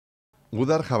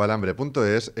Gúdar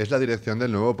Javalambre.es es la dirección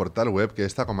del nuevo portal web que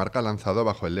esta comarca ha lanzado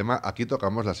bajo el lema "Aquí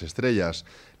tocamos las estrellas".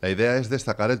 La idea es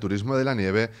destacar el turismo de la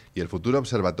nieve y el futuro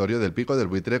observatorio del Pico del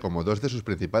Buitre como dos de sus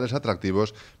principales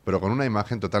atractivos, pero con una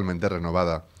imagen totalmente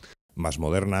renovada. Más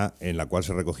moderna, en la cual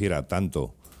se recogiera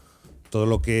tanto todo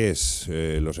lo que es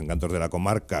los encantos de la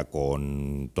comarca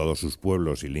con todos sus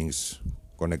pueblos y links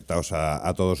conectados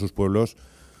a todos sus pueblos,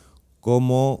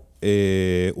 como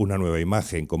una nueva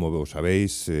imagen. Como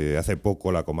sabéis, hace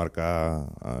poco la comarca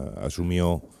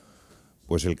asumió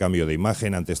pues el cambio de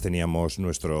imagen. Antes teníamos,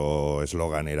 nuestro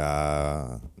eslogan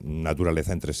era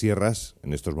naturaleza entre sierras.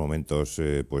 En estos momentos,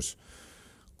 pues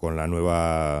con la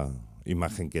nueva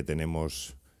imagen que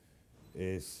tenemos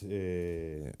es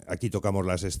aquí tocamos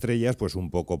las estrellas, pues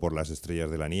un poco por las estrellas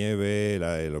de la nieve,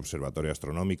 el observatorio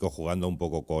astronómico, jugando un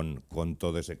poco con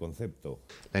todo ese concepto.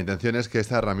 La intención es que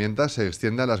esta herramienta se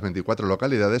extienda a las 24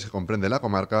 localidades que comprende la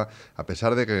comarca, a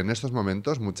pesar de que en estos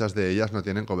momentos muchas de ellas no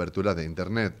tienen cobertura de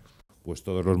Internet. Pues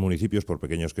todos los municipios, por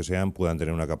pequeños que sean, puedan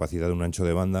tener una capacidad de un ancho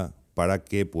de banda para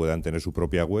que puedan tener su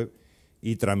propia web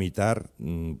y tramitar,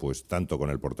 pues tanto con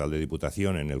el portal de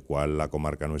Diputación, en el cual la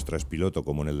comarca nuestra es piloto,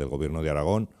 como en el del Gobierno de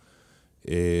Aragón,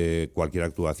 cualquier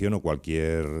actuación o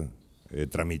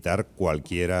tramitar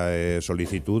cualquier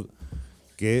solicitud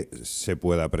que se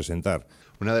pueda presentar.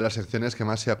 Una de las secciones que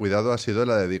más se ha cuidado ha sido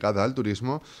la dedicada al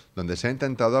turismo, donde se ha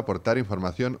intentado aportar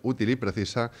información útil y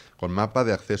precisa con mapa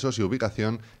de accesos y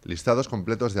ubicación, listados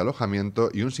completos de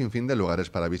alojamiento y un sinfín de lugares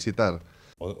para visitar.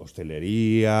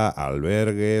 Hostelería,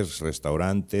 albergues,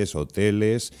 restaurantes,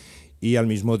 hoteles y al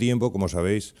mismo tiempo, como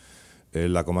sabéis,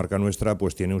 la comarca nuestra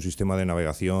pues tiene un sistema de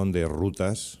navegación de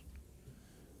rutas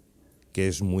que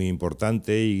es muy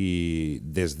importante, y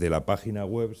desde la página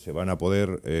web se van a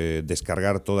poder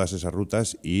descargar todas esas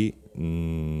rutas y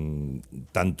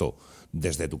tanto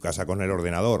desde tu casa con el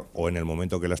ordenador o en el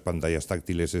momento que las pantallas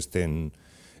táctiles estén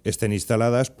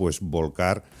instaladas, pues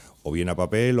volcar o bien a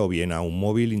papel o bien a un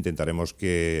móvil. Intentaremos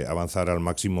que avanzar al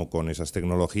máximo con esas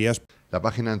tecnologías. La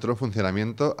página entró en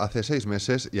funcionamiento hace 6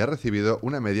 meses y ha recibido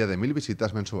una media de 1000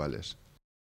 visitas mensuales.